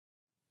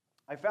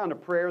I found a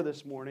prayer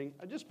this morning.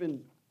 I've just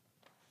been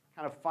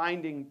kind of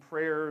finding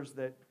prayers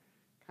that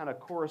kind of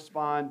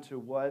correspond to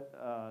what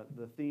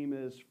the theme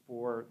is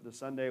for the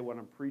Sunday, what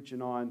I'm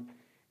preaching on.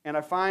 And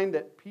I find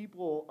that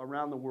people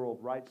around the world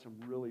write some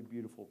really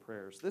beautiful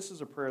prayers. This is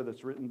a prayer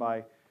that's written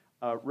by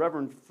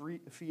Reverend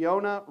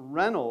Fiona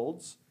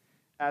Reynolds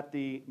at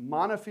the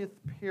Monifith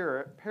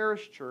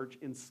Parish Church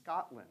in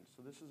Scotland.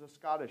 So this is a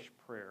Scottish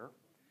prayer.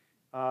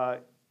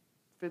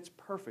 Fits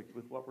perfect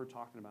with what we're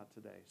talking about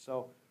today.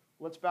 So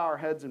let's bow our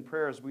heads in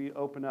prayer as we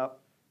open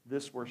up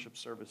this worship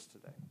service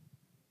today.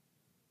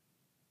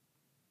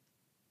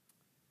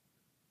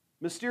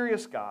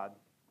 Mysterious God,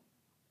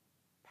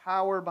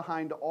 power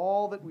behind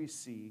all that we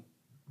see,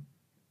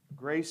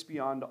 grace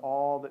beyond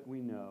all that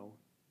we know,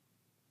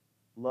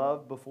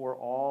 love before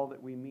all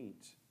that we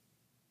meet.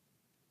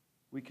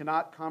 We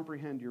cannot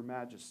comprehend your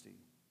majesty.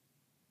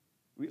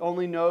 We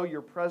only know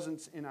your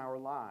presence in our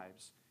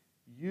lives.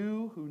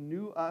 You who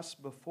knew us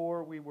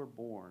before we were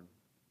born.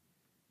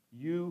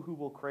 You who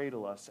will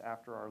cradle us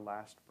after our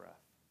last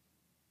breath.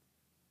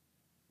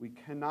 We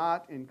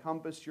cannot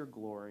encompass your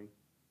glory.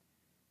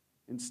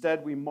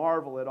 Instead, we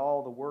marvel at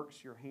all the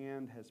works your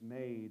hand has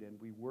made, and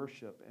we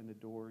worship and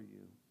adore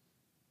you.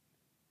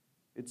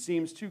 It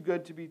seems too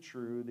good to be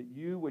true that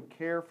you would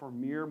care for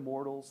mere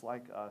mortals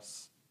like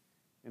us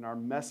in our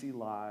messy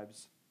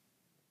lives,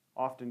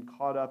 often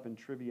caught up in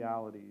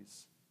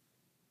trivialities,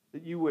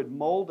 that you would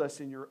mold us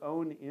in your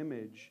own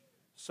image,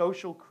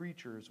 social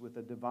creatures with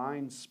a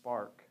divine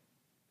spark.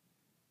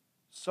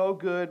 So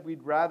good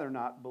we'd rather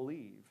not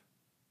believe,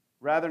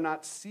 rather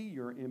not see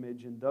your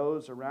image in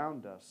those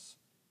around us,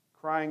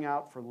 crying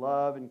out for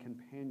love and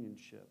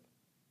companionship.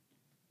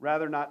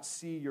 Rather not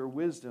see your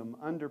wisdom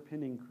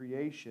underpinning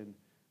creation,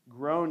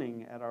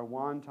 groaning at our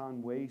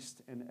wanton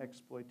waste and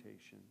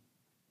exploitation.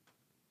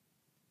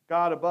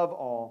 God, above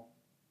all,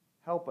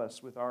 help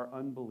us with our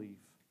unbelief,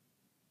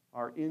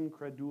 our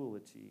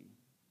incredulity,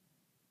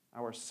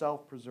 our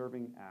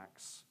self-preserving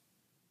acts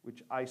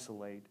which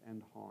isolate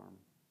and harm.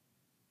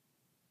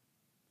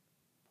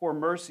 Pour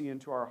mercy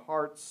into our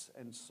hearts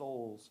and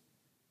souls,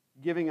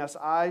 giving us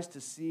eyes to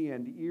see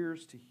and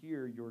ears to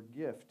hear your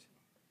gift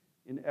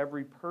in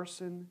every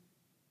person,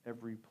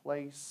 every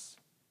place,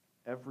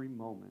 every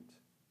moment.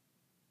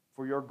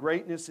 For your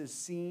greatness is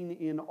seen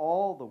in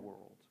all the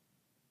world.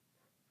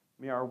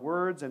 May our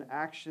words and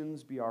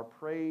actions be our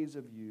praise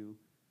of you,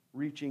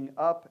 reaching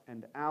up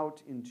and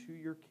out into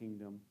your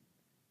kingdom,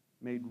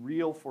 made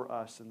real for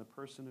us in the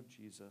person of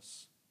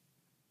Jesus,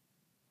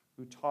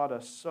 who taught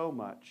us so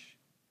much,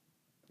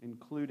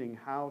 including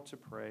how to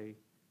pray,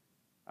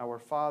 Our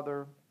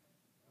Father,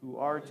 who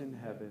art in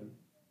heaven,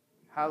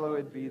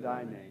 hallowed be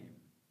thy name.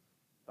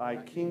 Thy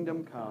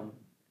kingdom come,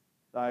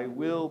 thy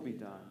will be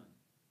done,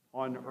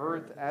 on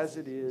earth as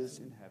it is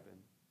in heaven.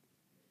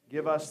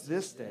 Give us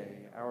this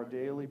day our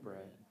daily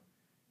bread,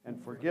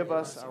 and forgive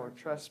us our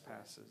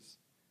trespasses,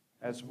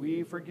 as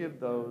we forgive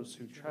those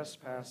who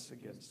trespass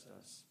against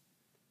us.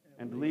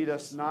 And lead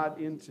us not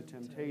into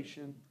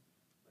temptation,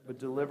 but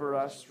deliver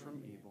us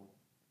from evil.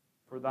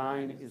 For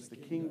thine is the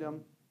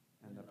kingdom,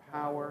 and the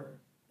power,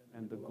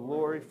 and the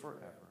glory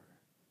forever.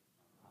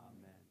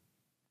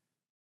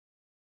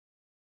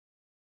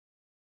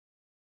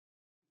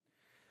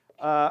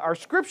 Amen. Our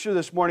scripture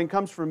this morning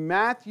comes from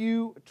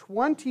Matthew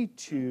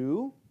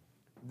 22,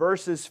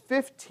 verses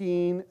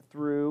 15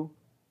 through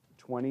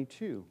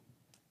 22.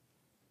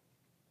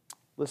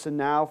 Listen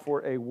now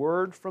for a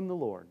word from the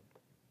Lord.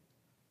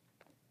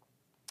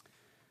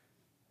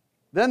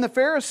 Then the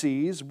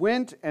Pharisees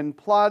went and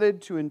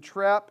plotted to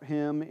entrap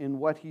him in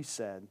what he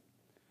said.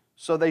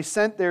 So they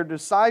sent their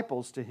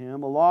disciples to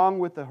him along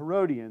with the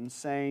Herodians,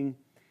 saying,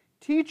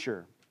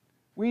 Teacher,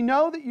 we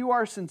know that you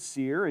are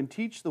sincere and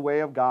teach the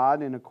way of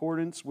God in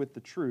accordance with the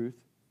truth,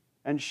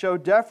 and show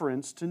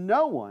deference to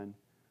no one,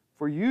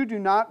 for you do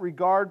not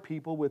regard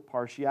people with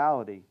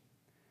partiality.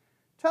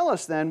 Tell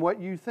us then what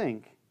you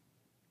think.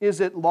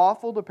 Is it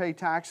lawful to pay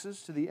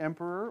taxes to the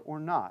emperor or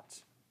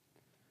not?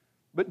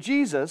 But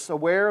Jesus,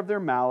 aware of their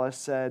malice,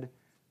 said,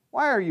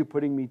 Why are you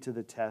putting me to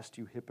the test,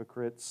 you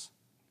hypocrites?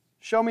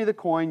 Show me the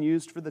coin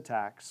used for the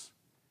tax.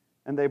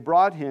 And they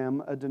brought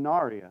him a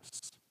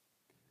denarius.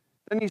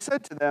 Then he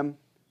said to them,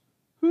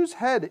 Whose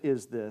head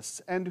is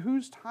this, and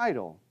whose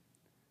title?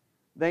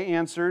 They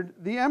answered,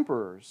 The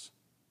emperor's.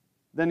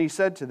 Then he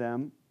said to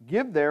them,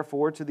 Give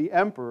therefore to the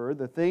emperor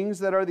the things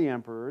that are the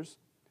emperor's,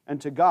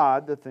 and to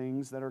God the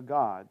things that are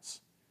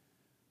God's.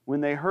 When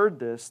they heard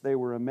this, they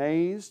were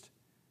amazed,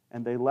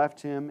 and they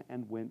left him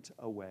and went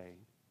away.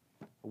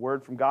 A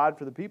word from God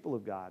for the people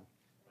of God.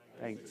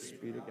 Thanks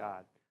be to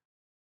God.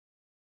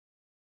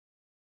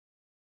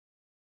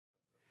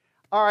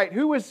 All right,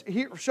 who was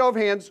here? Show of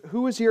hands,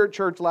 who was here at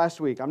church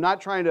last week? I'm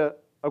not trying to,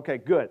 okay,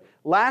 good.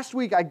 Last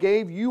week I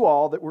gave you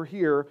all that were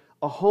here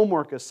a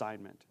homework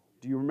assignment.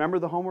 Do you remember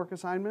the homework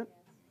assignment?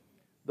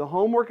 The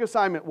homework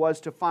assignment was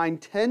to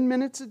find 10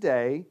 minutes a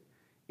day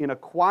in a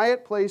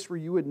quiet place where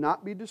you would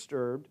not be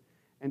disturbed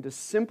and to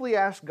simply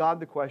ask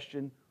God the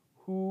question,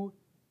 who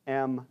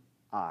am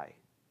I?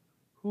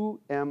 Who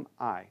am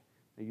I?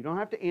 Now, you don't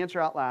have to answer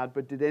out loud,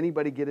 but did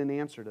anybody get an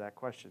answer to that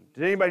question?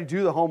 Did anybody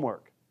do the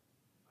homework?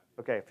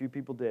 Okay, a few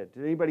people did.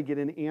 Did anybody get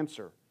an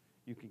answer?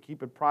 You can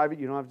keep it private.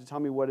 You don't have to tell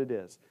me what it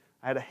is.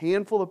 I had a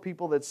handful of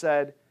people that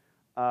said,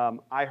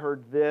 I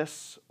heard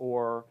this,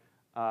 or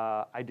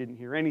I didn't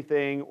hear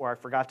anything, or I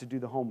forgot to do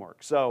the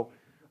homework. So,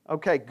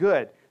 okay,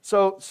 good.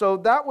 So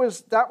that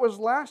was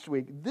last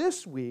week.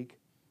 This week,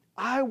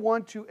 I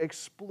want to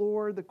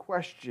explore the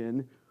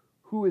question,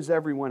 who is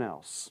everyone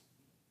else?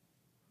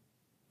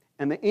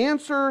 And the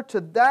answer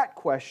to that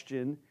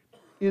question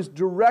is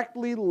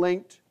directly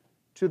linked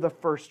to the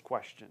first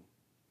question.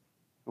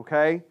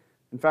 Okay?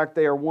 In fact,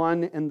 they are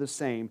one and the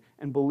same.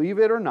 And believe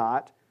it or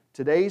not,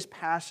 today's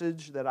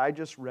passage that I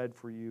just read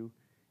for you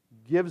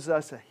gives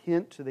us a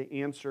hint to the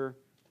answer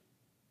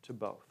to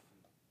both.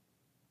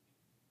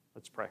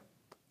 Let's pray.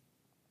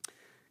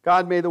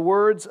 God, may the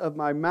words of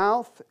my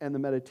mouth and the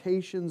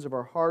meditations of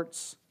our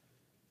hearts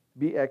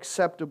be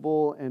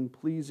acceptable and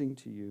pleasing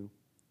to you,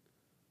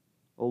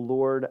 O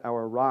Lord,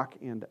 our rock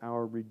and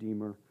our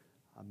Redeemer.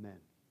 Amen.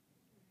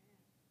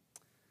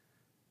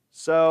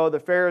 So the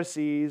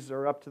Pharisees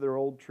are up to their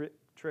old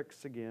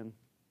tricks again.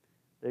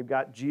 They've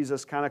got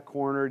Jesus kind of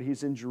cornered.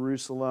 He's in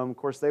Jerusalem. Of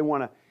course, they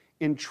want to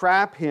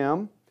entrap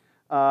him,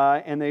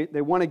 and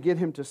they want to get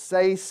him to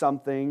say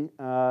something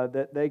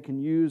that they can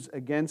use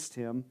against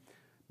him.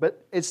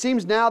 But it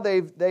seems now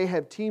they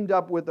have teamed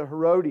up with the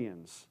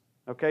Herodians.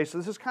 Okay, so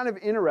this is kind of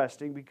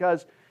interesting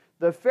because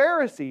the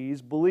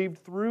Pharisees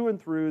believed through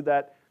and through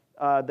that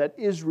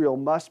Israel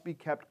must be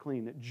kept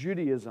clean, that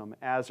Judaism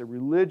as a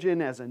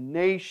religion, as a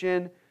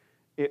nation,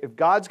 if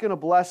God's going to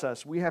bless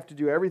us, we have to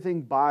do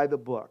everything by the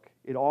book.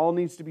 It all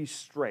needs to be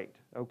straight,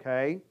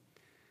 okay?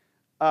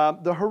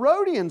 The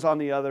Herodians, on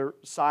the other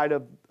side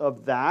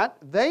of that,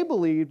 they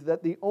believed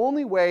that the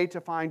only way to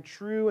find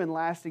true and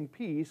lasting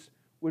peace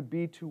would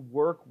be to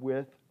work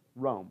with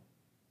Rome.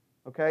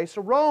 Okay,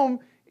 so Rome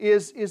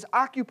is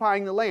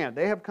occupying the land.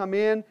 They have come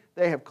in,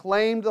 they have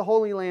claimed the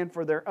Holy Land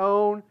for their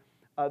own.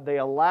 They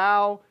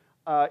allow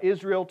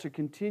Israel to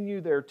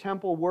continue their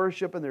temple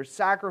worship and their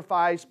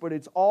sacrifice, but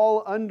it's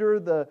all under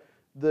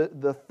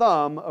the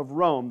thumb of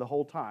Rome the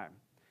whole time.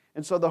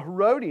 And so the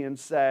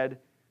Herodians said,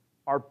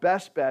 our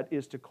best bet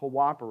is to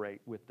cooperate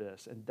with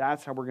this, and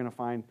that's how we're going to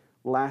find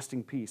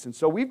lasting peace. And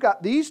so we've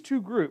got these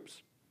two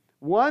groups.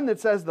 One that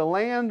says the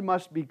land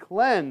must be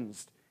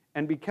cleansed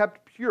and be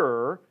kept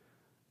pure,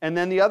 and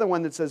then the other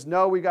one that says,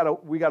 no, we got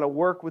to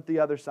work with the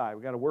other side.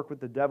 We got to work with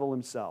the devil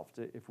himself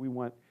if we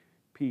want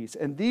peace.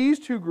 And these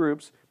two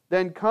groups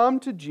then come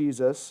to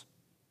Jesus,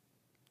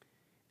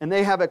 and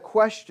they have a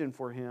question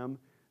for him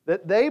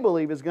that they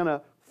believe is going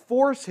to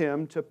force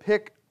him to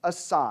pick a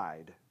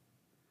side.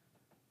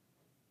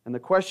 And the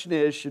question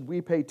is, should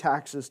we pay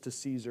taxes to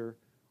Caesar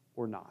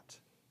or not?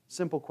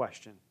 Simple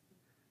question.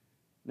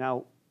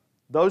 Now,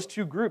 those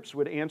two groups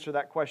would answer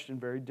that question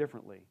very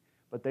differently,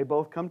 but they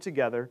both come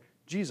together.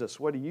 Jesus,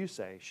 what do you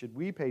say? Should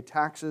we pay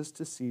taxes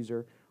to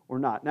Caesar or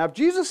not? Now, if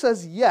Jesus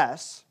says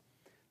yes,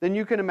 then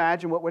you can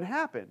imagine what would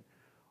happen.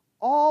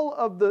 All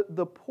of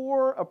the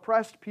poor,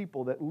 oppressed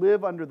people that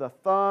live under the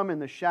thumb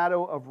and the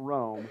shadow of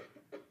Rome,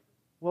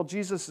 well,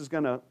 Jesus is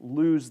going to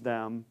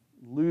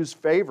lose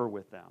favor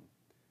with them,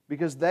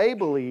 because they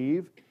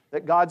believe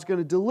that God's going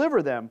to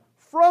deliver them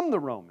from the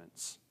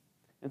Romans.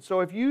 And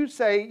so if you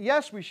say,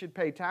 yes, we should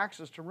pay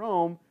taxes to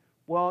Rome,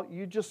 well,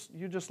 you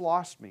just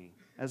lost me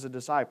as a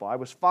disciple. I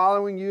was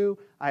following you.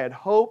 I had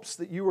hopes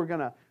that you were going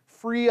to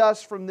free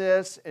us from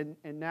this, and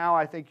now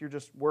I think you're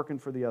just working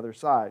for the other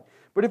side.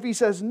 But if he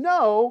says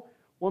no,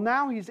 well,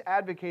 now he's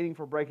advocating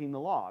for breaking the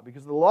law,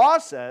 because the law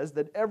says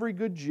that every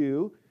good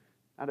Jew,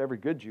 not every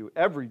good Jew,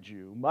 every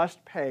Jew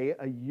must pay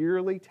a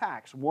yearly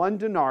tax, 1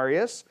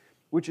 denarius,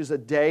 which is a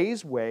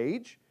day's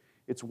wage.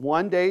 It's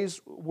 1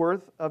 day's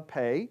worth of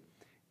pay.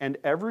 And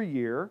every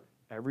year,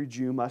 every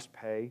Jew must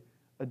pay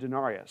a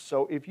denarius.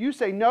 So if you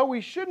say, no,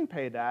 we shouldn't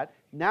pay that,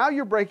 now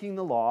you're breaking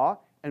the law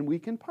and we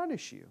can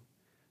punish you.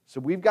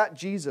 So we've got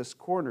Jesus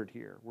cornered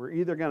here. We're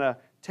either going to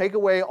take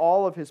away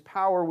all of his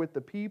power with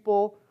the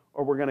people,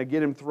 or we're going to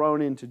get him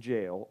thrown into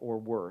jail, or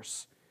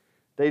worse.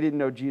 They didn't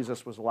know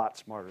Jesus was a lot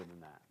smarter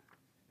than that.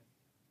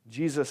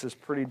 Jesus is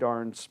pretty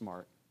darn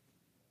smart.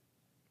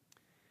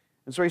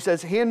 And so he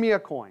says, hand me a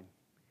coin.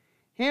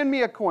 Hand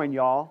me a coin,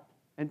 y'all,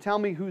 and tell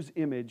me whose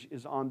image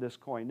is on this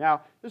coin.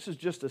 Now, this is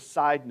just a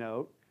side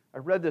note. I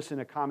read this in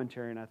a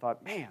commentary and I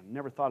thought, man,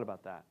 never thought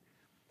about that.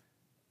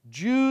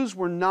 Jews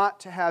were not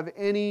to have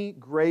any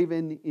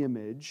graven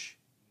image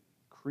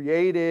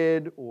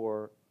created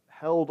or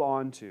held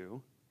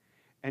onto.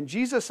 And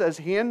Jesus says,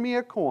 hand me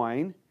a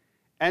coin,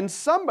 and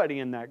somebody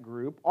in that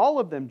group, all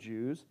of them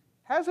Jews,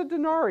 has a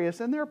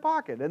denarius in their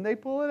pocket, and they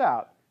pull it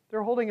out.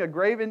 They're holding a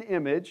graven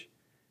image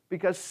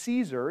because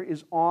Caesar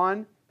is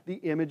on the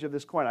image of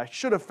this coin. I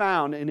should have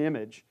found an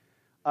image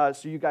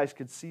so you guys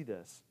could see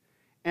this.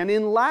 And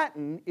in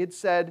Latin, it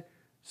said,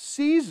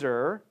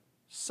 Caesar,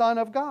 Son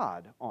of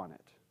God, on it.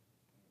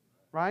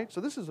 Right?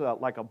 So this is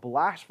like a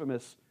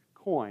blasphemous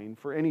coin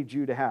for any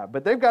Jew to have.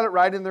 But they've got it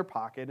right in their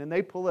pocket, and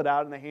they pull it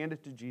out and they hand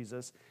it to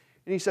Jesus.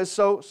 And he says,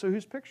 so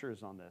whose picture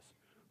is on this?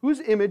 Whose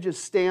image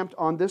is stamped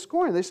on this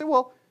coin? They say,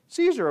 well,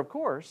 Caesar, of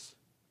course.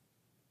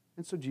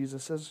 And so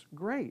Jesus says,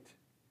 great.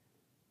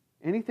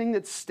 Anything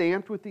that's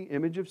stamped with the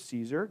image of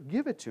Caesar,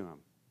 give it to him.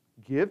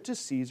 Give to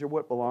Caesar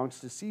what belongs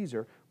to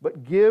Caesar,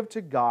 but give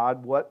to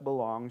God what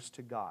belongs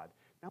to God.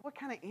 Now, what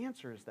kind of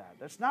answer is that?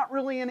 That's not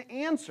really an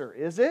answer,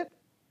 is it?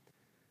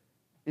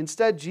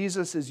 Instead,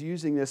 Jesus is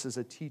using this as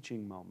a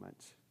teaching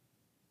moment.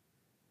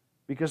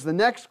 Because the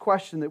next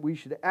question that we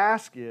should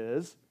ask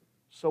is,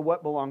 so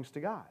what belongs to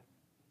God?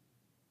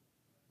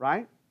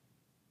 Right?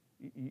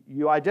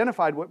 You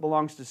identified what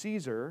belongs to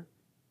Caesar.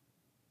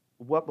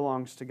 What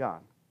belongs to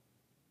God?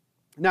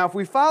 Now, if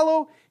we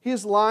follow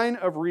his line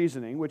of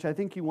reasoning, which I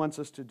think he wants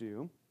us to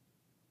do,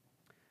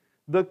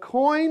 the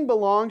coin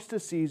belongs to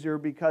Caesar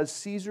because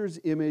Caesar's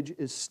image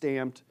is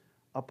stamped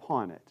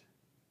upon it.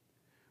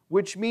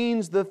 Which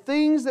means the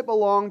things that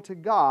belong to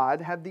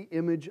God have the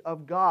image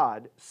of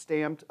God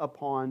stamped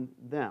upon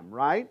them,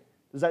 right?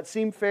 Does that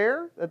seem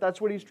fair, that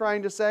that's what he's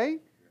trying to say?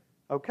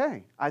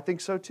 Okay, I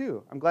think so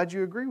too. I'm glad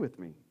you agree with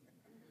me.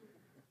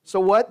 So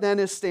what then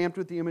is stamped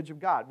with the image of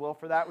God? Well,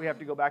 for that we have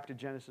to go back to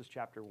Genesis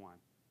chapter 1.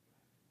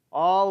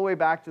 All the way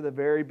back to the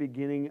very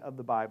beginning of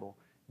the Bible.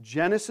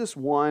 Genesis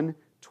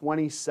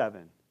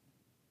 1:27.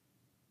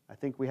 I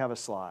think we have a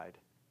slide.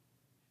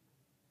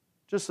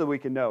 Just so we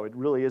can know, it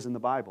really is in the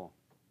Bible.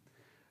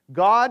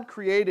 God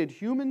created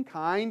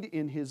humankind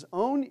in His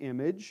own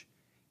image.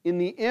 In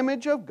the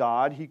image of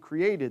God, He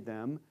created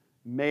them.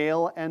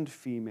 Male and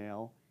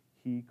female,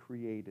 He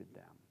created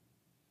them.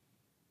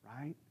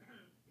 Right?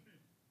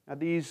 Now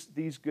these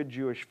good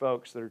Jewish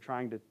folks that are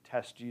trying to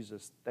test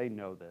Jesus, they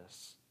know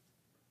this.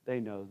 They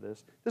know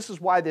this. This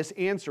is why this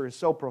answer is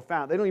so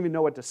profound. They don't even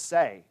know what to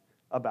say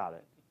about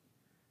it.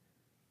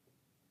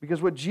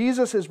 Because what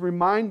Jesus is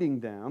reminding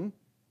them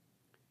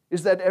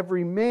is that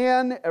every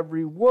man,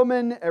 every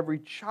woman, every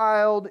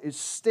child is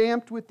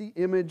stamped with the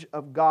image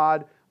of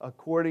God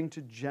according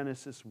to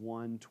Genesis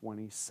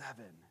 1:27.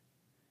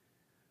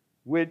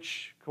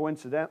 Which,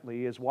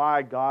 coincidentally, is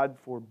why God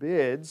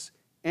forbids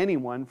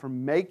anyone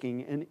from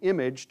making an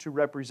image to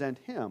represent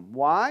Him.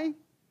 Why?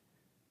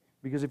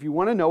 Because if you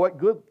want to know what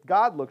good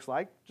God looks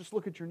like, just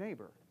look at your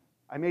neighbor.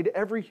 I made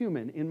every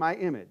human in my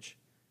image.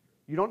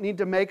 You don't need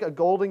to make a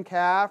golden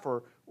calf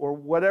or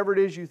whatever it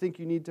is you think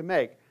you need to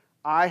make.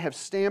 I have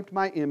stamped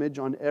my image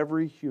on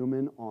every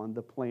human on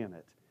the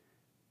planet.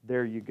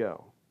 There you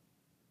go.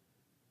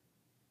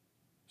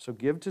 So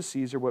give to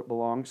Caesar what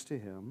belongs to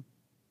him,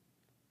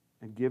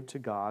 and give to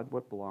God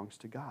what belongs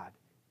to God,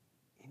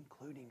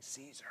 including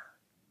Caesar.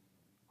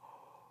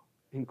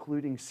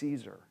 Including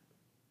Caesar.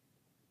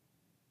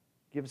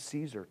 Give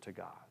Caesar to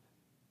God.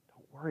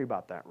 Don't worry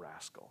about that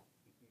rascal.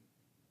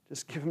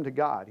 Just give him to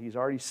God. He's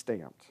already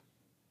stamped.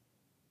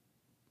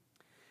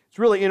 It's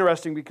really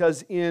interesting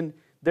because in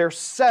their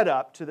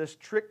setup to this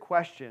trick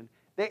question,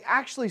 they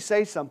actually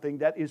say something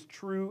that is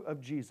true of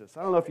Jesus.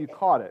 I don't know if you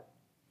caught it.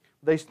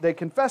 They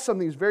confess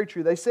something that's very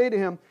true. They say to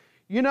him,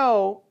 you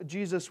know,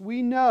 Jesus,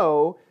 we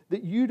know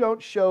that you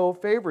don't show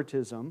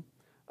favoritism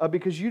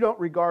because you don't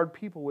regard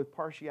people with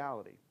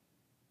partiality.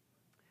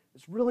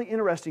 It's really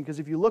interesting because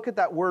if you look at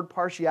that word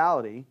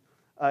partiality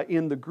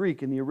in the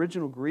Greek, in the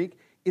original Greek,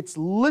 it's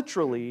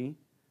literally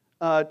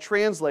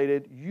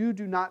translated, you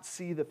do not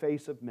see the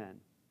face of men.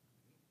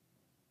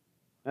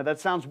 Now that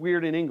sounds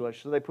weird in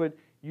English, so they put,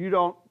 you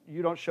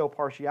don't show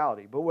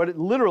partiality. But what it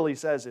literally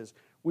says is,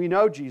 we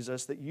know,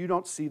 Jesus, that you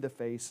don't see the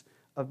face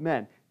of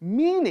men.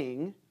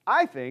 Meaning,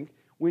 I think,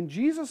 when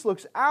Jesus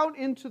looks out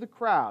into the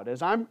crowd,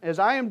 as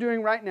I am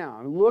doing right now,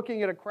 I'm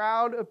looking at a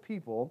crowd of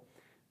people,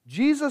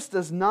 Jesus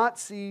does not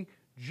see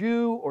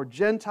Jew or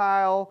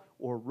Gentile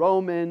or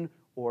Roman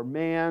or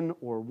man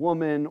or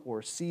woman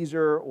or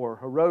Caesar or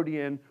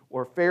Herodian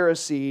or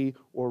Pharisee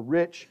or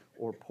rich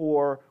or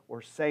poor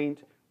or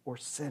saint or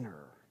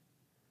sinner.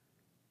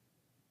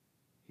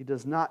 He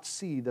does not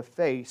see the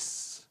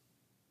face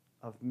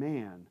of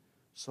man.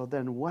 So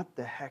then what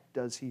the heck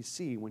does he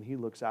see when he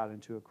looks out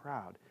into a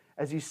crowd?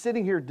 As he's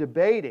sitting here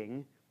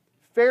debating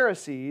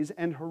Pharisees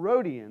and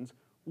Herodians,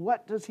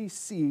 what does he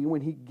see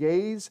when he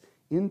gazes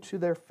into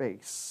their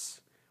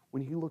face?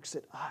 When he looks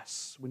at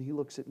us, when he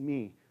looks at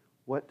me,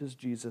 what does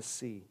Jesus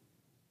see?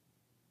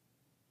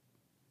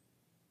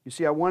 You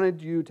see, I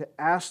wanted you to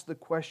ask the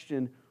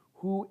question,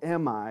 who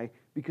am I?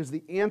 Because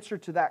the answer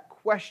to that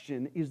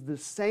question is the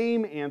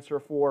same answer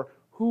for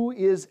who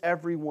is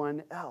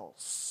everyone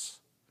else.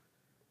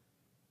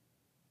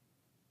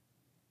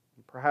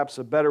 Perhaps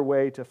a better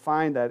way to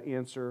find that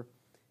answer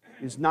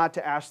is not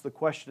to ask the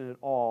question at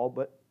all,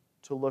 but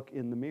to look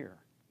in the mirror.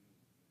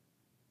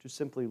 To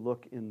simply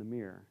look in the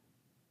mirror.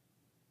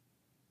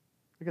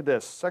 Look at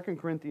this, 2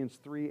 Corinthians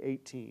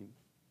 3:18.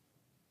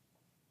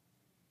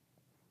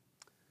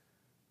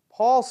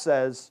 Paul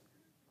says,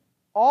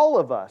 all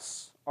of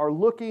us are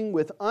looking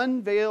with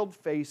unveiled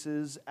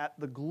faces at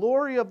the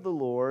glory of the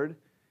Lord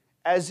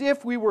as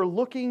if we were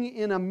looking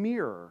in a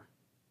mirror.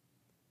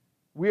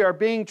 We are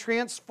being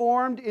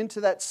transformed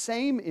into that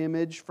same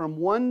image from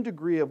one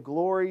degree of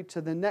glory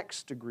to the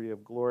next degree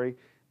of glory,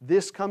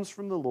 This comes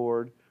from the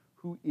Lord,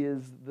 who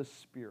is the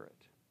Spirit.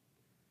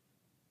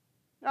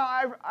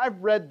 Now,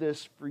 I've read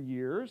this for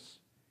years,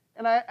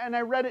 and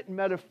I read it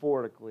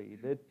metaphorically,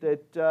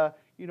 that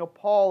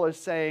Paul is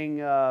saying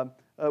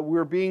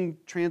we're being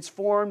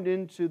transformed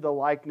into the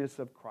likeness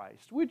of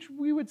Christ, which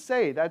we would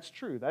say that's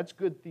true. That's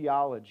good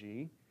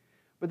theology.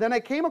 But then I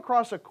came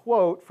across a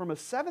quote from a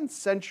 7th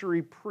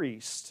century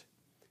priest.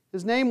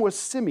 His name was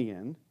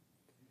Simeon.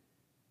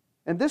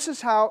 And this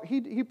is how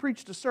he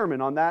preached a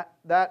sermon on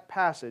that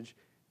passage,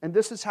 and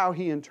this is how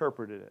he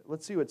interpreted it.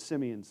 Let's see what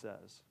Simeon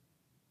says.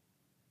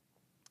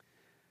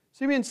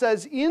 Simeon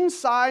says,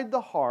 inside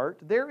the heart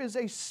there is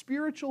a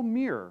spiritual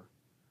mirror,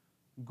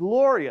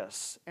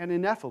 glorious and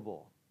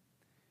ineffable.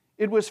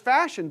 It was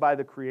fashioned by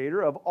the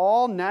Creator of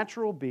all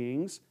natural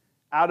beings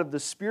out of the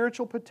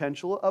spiritual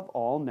potential of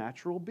all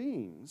natural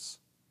beings.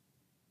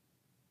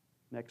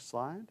 Next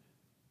slide.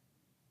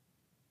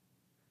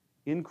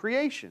 In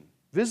creation,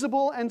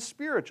 visible and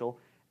spiritual,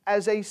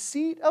 as a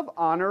seat of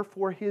honor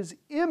for His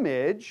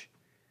image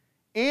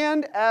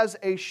and as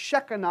a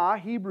Shekinah,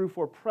 Hebrew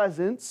for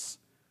presence,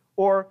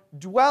 or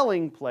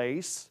dwelling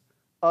place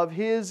of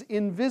His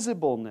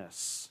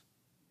invisibleness.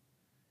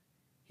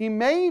 He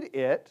made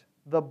it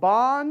the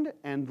bond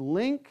and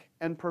link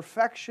and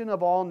perfection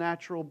of all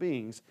natural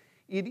beings.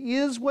 It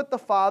is what the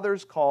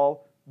Fathers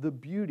call the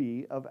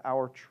beauty of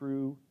our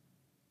true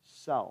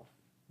self.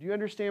 Do you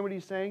understand what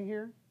he's saying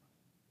here?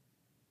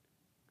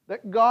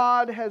 That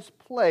God has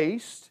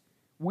placed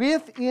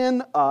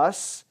within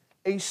us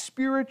a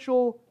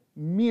spiritual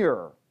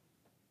mirror.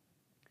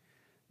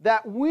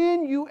 That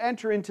when you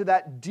enter into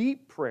that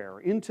deep prayer,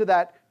 into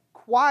that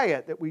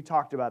quiet that we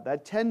talked about,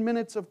 that 10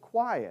 minutes of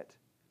quiet,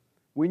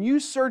 when you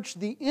search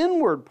the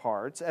inward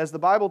parts, as the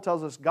Bible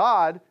tells us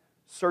God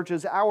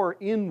searches our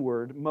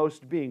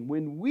inwardmost being,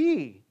 when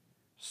we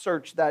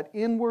search that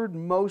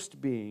inwardmost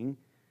being,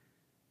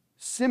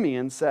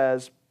 Simeon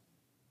says,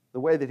 the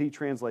way that he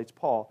translates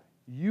Paul,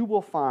 you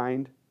will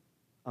find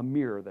a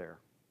mirror there.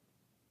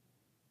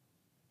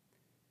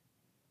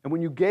 And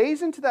when you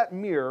gaze into that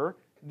mirror,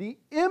 the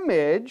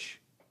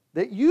image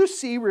that you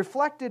see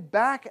reflected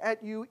back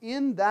at you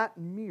in that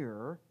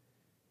mirror,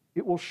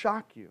 it will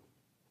shock you.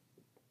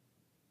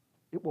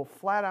 It will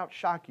flat out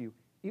shock you.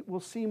 It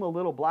will seem a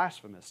little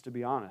blasphemous, to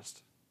be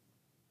honest.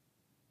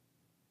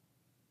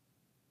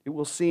 It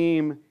will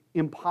seem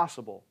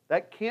impossible.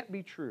 That can't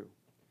be true.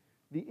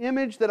 The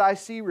image that I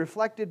see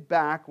reflected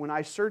back when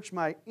I search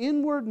my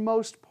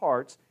inwardmost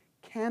parts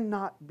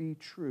cannot be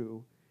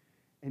true.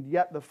 And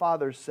yet the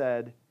Father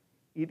said,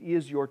 it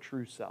is your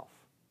true self.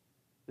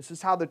 This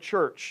is how the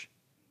church,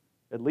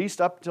 at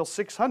least up till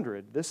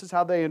 600, this is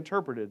how they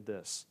interpreted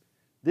this.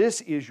 This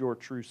is your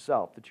true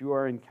self that you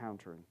are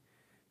encountering.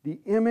 The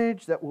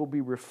image that will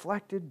be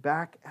reflected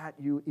back at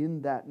you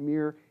in that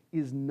mirror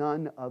is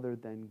none other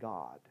than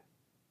God.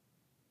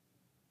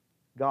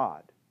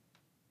 God,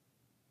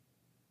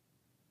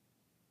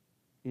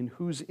 in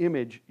whose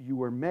image you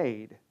were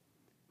made,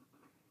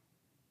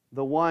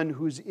 the one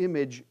whose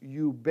image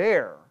you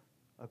bear,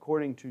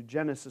 according to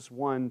Genesis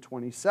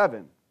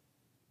 1:27.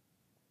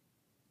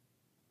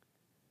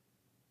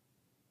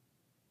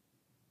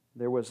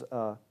 There was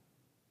a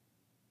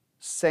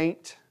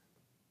saint,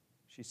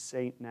 she's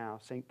saint now,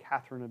 St.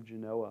 Catherine of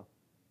Genoa.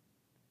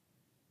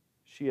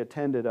 She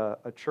attended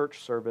a church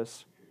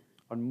service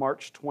on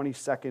March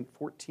 22nd,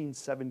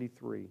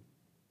 1473.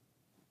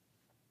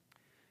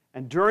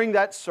 And during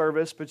that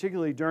service,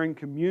 particularly during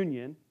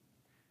communion,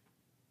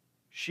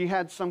 she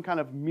had some kind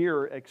of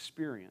mirror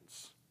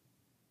experience.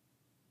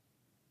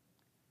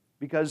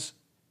 Because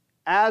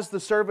as the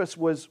service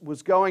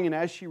was going and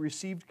as she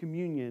received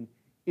communion,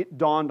 it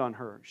dawned on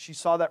her. She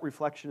saw that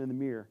reflection in the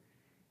mirror.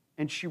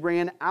 And she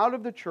ran out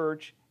of the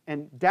church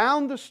and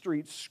down the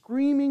street,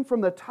 screaming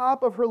from the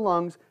top of her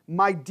lungs,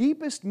 "My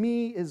deepest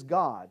me is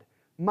God.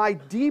 My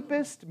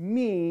deepest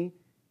me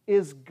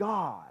is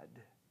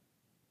God."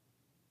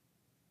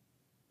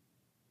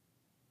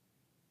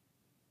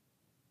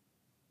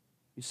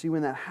 You see,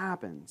 when that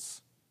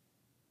happens,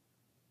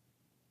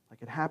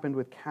 like it happened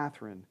with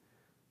Catherine,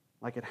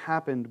 like it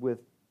happened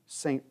with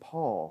St.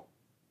 Paul,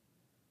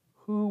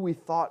 who we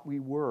thought we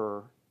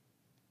were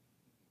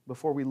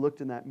before we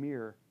looked in that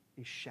mirror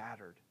is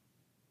shattered.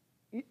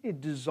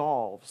 It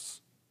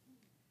dissolves.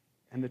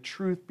 And the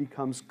truth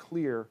becomes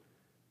clear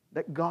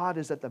that God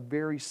is at the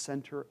very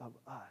center of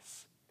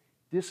us.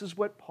 This is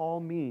what Paul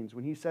means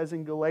when he says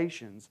in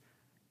Galatians,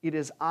 "It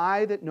is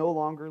I that no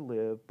longer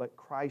live, but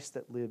Christ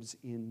that lives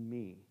in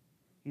me."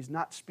 He's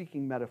not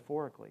speaking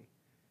metaphorically.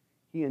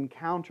 He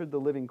encountered the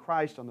living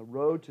Christ on the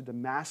road to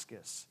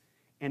Damascus,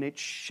 and it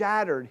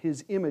shattered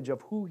his image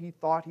of who he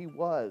thought he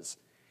was.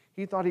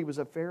 He thought he was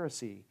a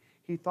Pharisee.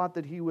 He thought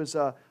that he was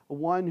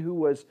one who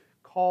was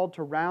called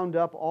to round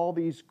up all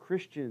these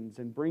Christians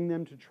and bring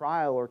them to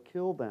trial or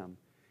kill them.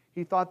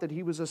 He thought that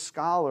he was a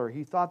scholar.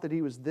 He thought that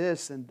he was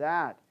this and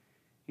that.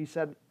 He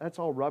said, that's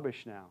all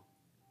rubbish now.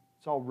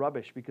 It's all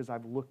rubbish because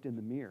I've looked in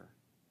the mirror.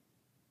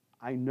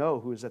 I know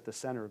who is at the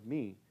center of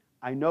me.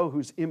 I know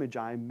whose image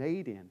I am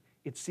made in.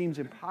 It seems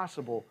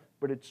impossible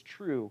but it's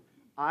true.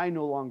 I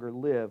no longer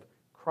live.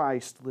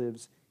 Christ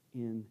lives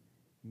in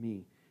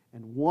me.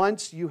 And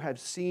once you have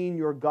seen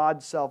your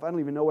God self, I don't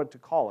even know what to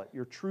call it,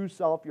 your true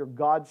self, your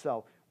God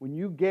self, when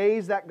you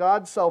gaze that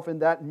God self in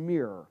that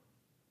mirror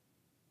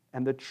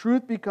and the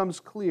truth becomes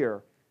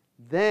clear,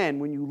 then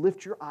when you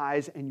lift your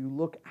eyes and you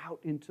look out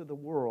into the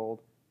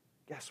world,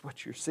 guess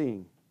what you're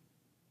seeing?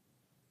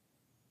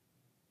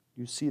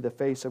 You see the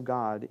face of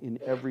God in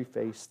every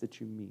face that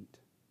you meet,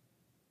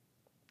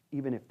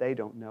 even if they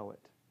don't know it.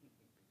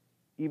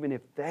 Even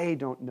if they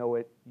don't know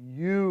it,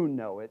 you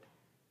know it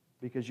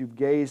because you've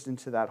gazed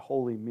into that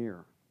holy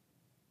mirror.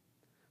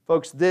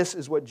 Folks, this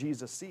is what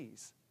Jesus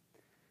sees.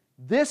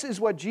 This is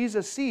what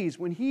Jesus sees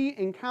when He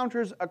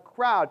encounters a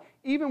crowd,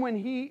 even when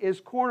He is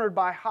cornered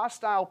by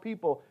hostile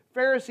people,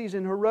 Pharisees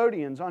and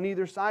Herodians on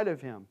either side of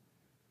Him.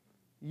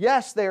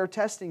 Yes, they are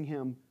testing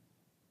Him,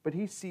 but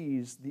He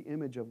sees the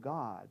image of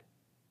God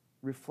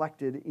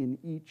reflected in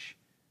each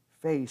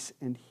face,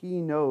 and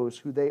He knows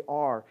who they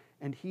are,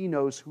 and He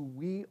knows who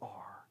we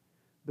are.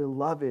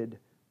 Beloved,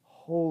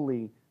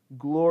 holy,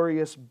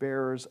 glorious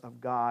bearers of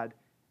God.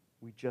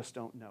 We just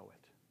don't know it.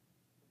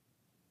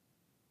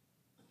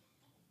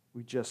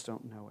 We just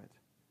don't know it.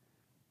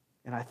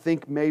 And I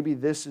think maybe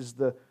this is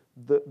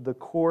the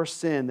core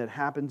sin that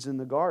happens in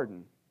the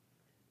garden.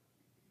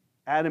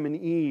 Adam and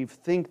Eve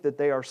think that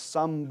they are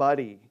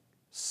somebody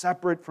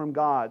separate from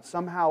God,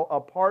 somehow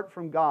apart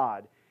from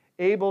God,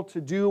 able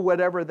to do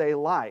whatever they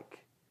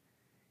like.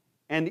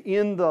 And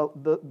in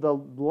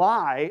the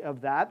lie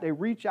of that, they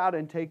reach out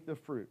and take the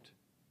fruit.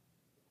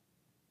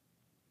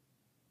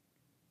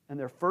 And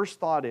their first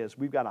thought is,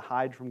 we've got to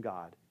hide from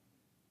God.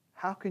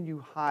 How can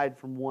you hide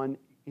from one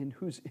in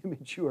whose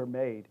image you are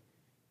made?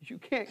 You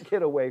can't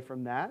get away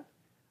from that.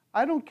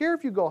 I don't care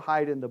if you go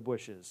hide in the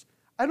bushes.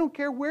 I don't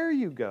care where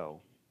you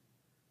go.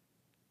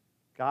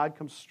 God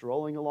comes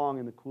strolling along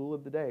in the cool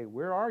of the day.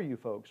 Where are you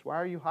folks? Why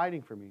are you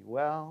hiding from me?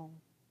 Well,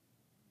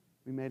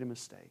 we made a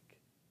mistake.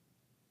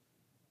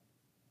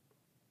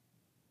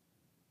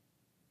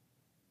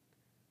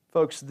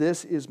 Folks,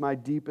 this is my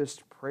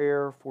deepest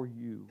prayer for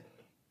you.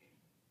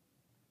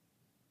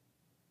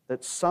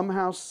 That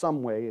somehow,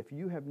 someway, if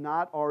you have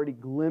not already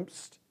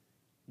glimpsed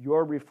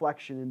your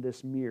reflection in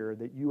this mirror,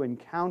 that you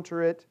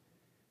encounter it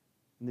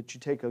and that you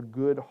take a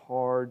good,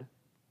 hard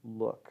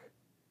look.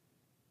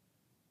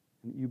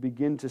 And that you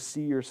begin to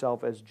see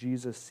yourself as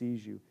Jesus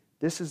sees you.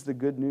 This is the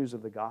good news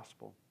of the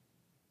gospel.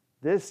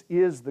 This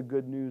is the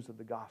good news of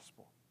the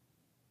gospel.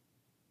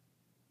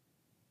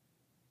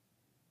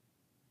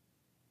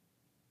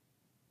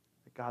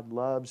 That God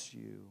loves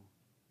you.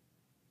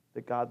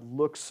 That God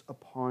looks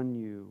upon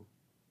you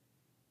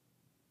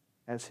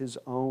as His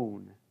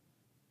own,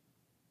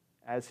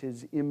 as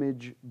His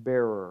image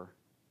bearer.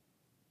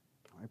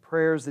 My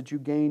prayer is that you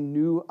gain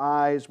new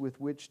eyes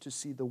with which to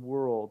see the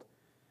world,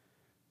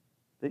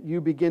 that you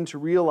begin to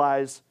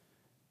realize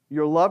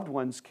your loved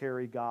ones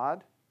carry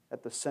God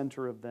at the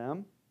center of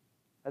them.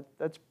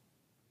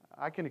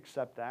 I can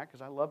accept that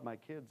because I love my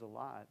kids a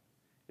lot.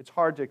 It's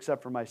hard to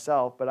accept for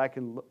myself, but I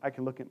can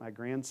look at my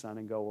grandson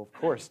and go,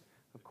 well,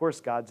 of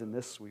course God's in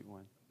this sweet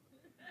one.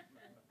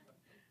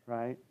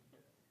 Right?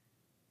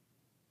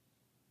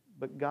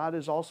 But God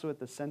is also at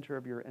the center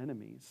of your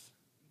enemies.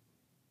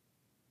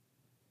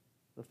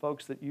 The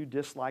folks that you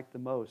dislike the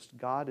most,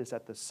 God is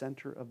at the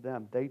center of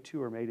them. They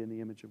too are made in the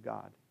image of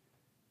God.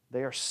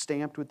 They are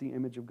stamped with the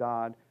image of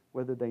God,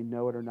 whether they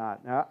know it or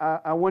not.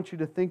 Now, I want you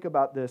to think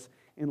about this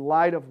in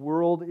light of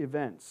world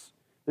events.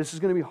 This is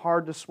going to be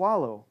hard to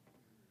swallow.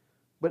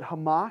 But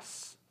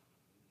Hamas,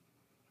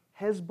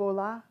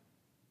 Hezbollah,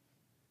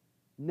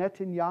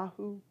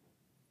 Netanyahu,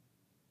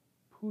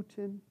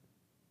 Putin,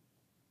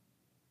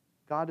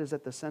 God is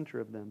at the center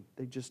of them.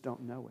 They just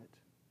don't know it.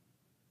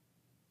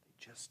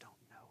 They just don't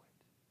know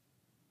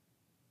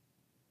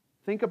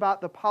it. Think about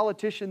the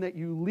politician that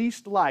you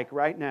least like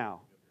right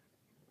now.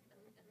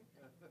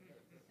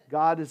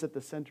 God is at the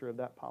center of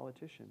that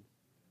politician.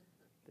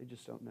 They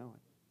just don't know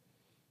it.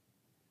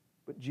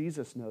 But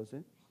Jesus knows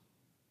it.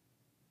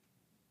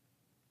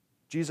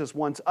 Jesus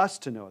wants us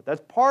to know it.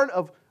 That's part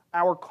of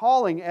our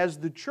calling as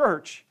the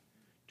church,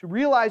 to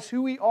realize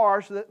who we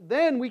are so that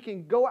then we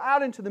can go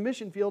out into the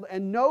mission field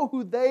and know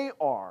who they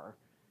are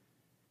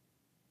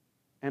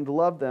and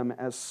love them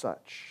as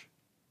such.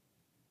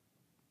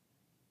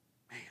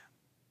 Man.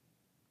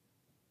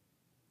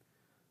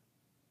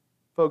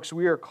 Folks,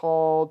 we are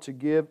called to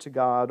give to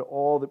God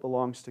all that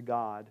belongs to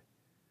God,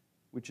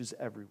 which is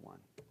everyone.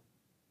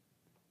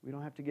 We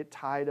don't have to get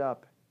tied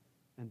up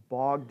and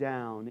bogged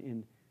down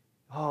in,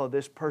 oh,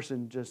 this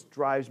person just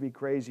drives me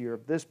crazy, or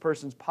if this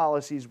person's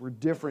policies were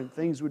different,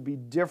 things would be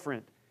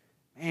different.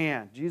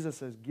 Man, Jesus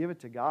says, give it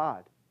to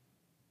God.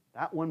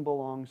 That one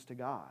belongs to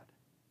God.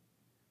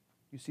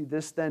 You see,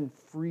 this then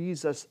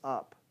frees us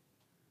up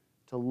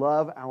to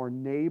love our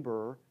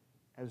neighbor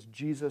as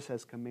Jesus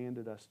has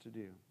commanded us to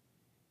do.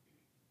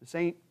 This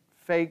ain't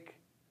fake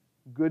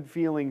good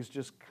feelings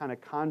just kind of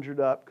conjured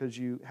up because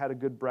you had a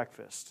good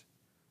breakfast.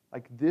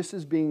 Like, this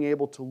is being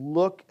able to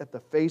look at the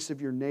face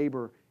of your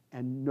neighbor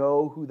and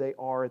know who they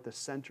are at the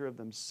center of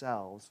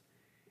themselves.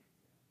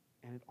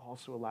 And it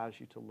also allows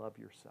you to love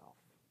yourself.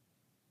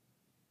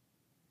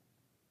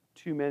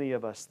 Too many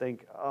of us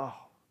think, oh,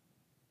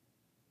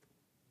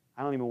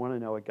 I don't even want to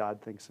know what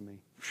God thinks of me.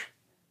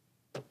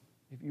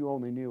 If you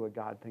only knew what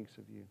God thinks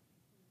of you,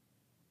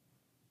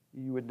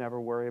 you would never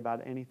worry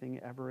about anything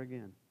ever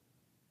again.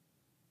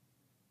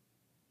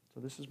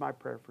 So this is my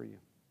prayer for you.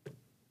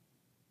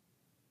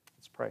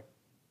 Let's pray.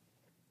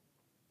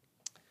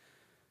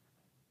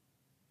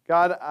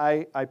 God,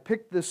 I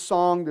picked this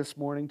song this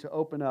morning to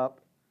open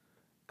up.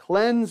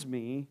 Cleanse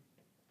me,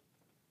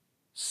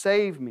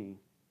 save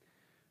me,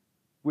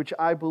 which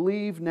I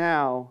believe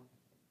now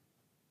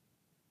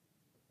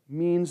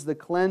means the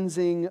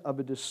cleansing of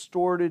a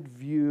distorted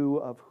view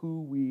of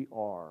who we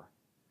are,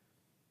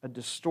 a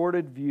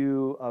distorted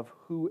view of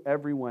who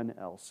everyone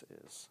else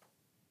is.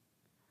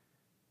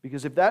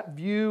 Because if that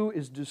view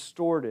is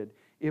distorted,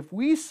 if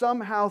we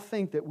somehow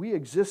think that we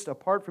exist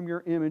apart from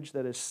your image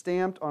that is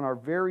stamped on our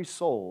very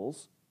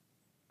souls,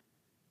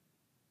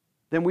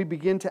 then we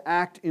begin to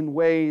act in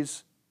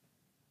ways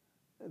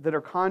that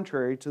are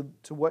contrary to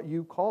what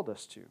you called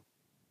us to.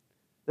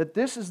 That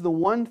this is the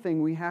one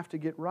thing we have to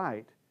get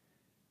right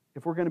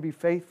if we're going to be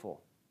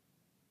faithful.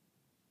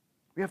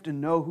 We have to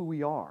know who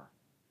we are.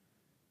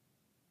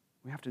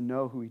 We have to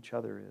know who each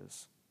other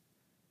is.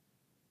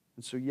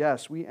 And so,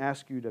 yes, we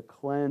ask you to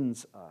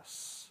cleanse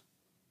us.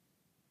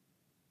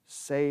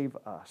 Save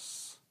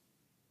us.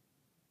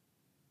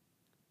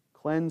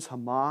 Cleanse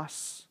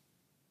Hamas.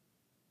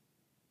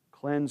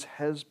 Cleanse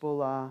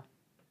Hezbollah.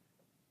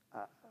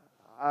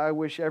 I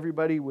wish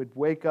everybody would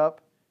wake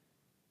up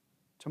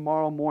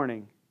tomorrow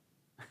morning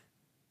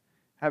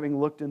having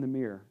looked in the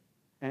mirror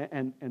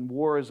and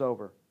war is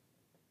over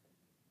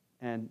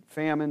and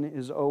famine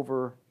is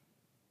over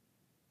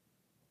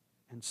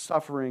and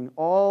suffering,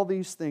 all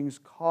these things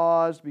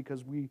caused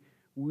because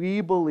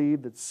we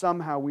believe that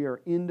somehow we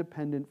are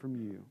independent from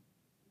you.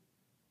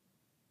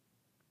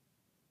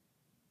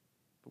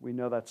 But we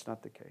know that's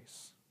not the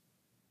case.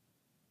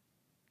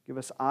 Give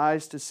us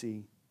eyes to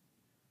see,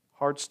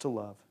 hearts to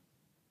love.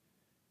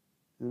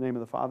 In the name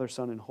of the Father,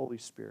 Son, and Holy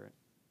Spirit.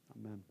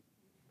 Amen.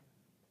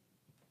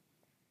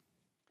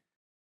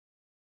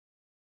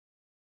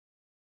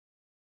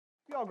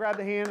 You all grab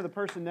the hand of the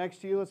person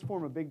next to you. Let's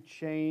form a big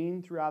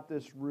chain throughout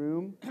this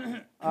room.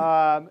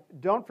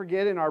 Don't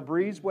forget, in our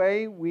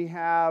breezeway, we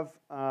have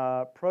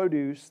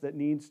produce that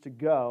needs to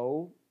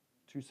go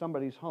to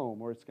somebody's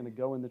home, or it's going to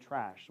go in the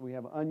trash. So we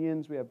have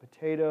onions, we have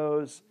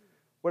potatoes.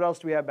 What else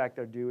do we have back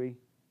there, Dewey?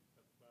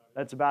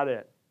 That's about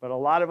it. But a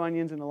lot of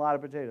onions and a lot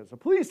of potatoes. So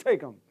please take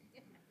them.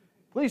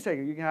 Please take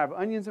them. You can have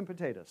onions and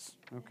potatoes.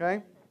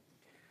 Okay?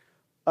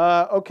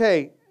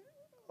 Okay.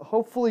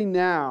 Hopefully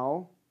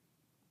now,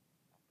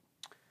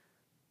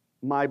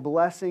 my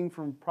blessing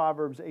from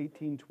Proverbs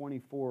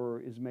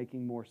 18:24 is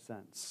making more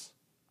sense.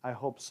 I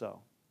hope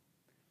so.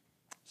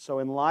 So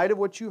in light of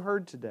what you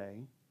heard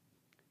today,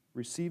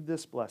 receive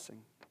this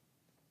blessing.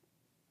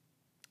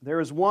 There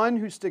is one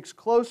who sticks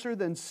closer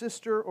than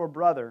sister or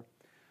brother,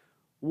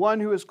 one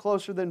who is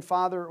closer than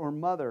father or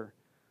mother,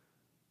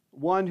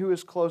 one who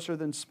is closer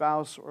than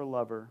spouse or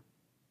lover,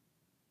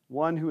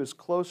 one who is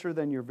closer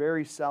than your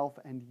very self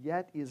and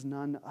yet is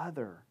none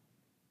other.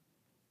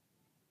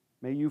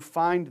 May you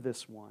find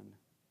this one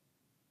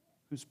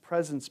whose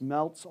presence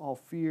melts all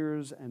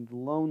fears and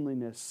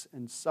loneliness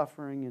and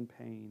suffering and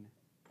pain.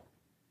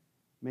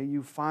 May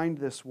you find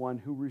this one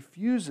who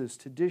refuses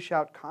to dish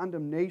out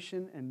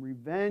condemnation and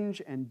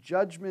revenge and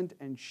judgment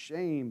and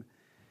shame.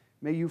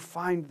 May you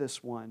find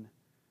this one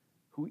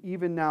who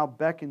even now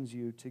beckons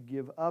you to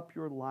give up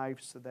your life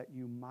so that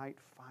you might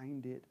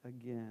find it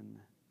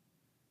again.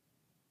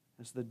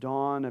 As the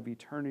dawn of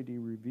eternity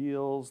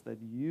reveals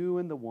that you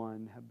and the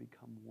one have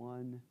become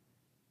one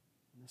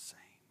and the same.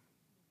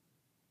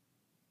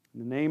 In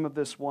the name of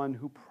this one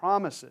who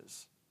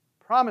promises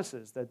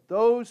that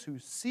those who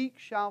seek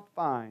shall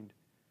find,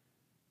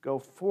 go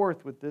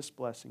forth with this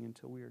blessing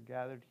until we are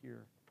gathered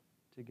here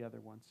together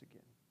once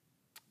again.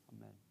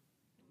 Amen.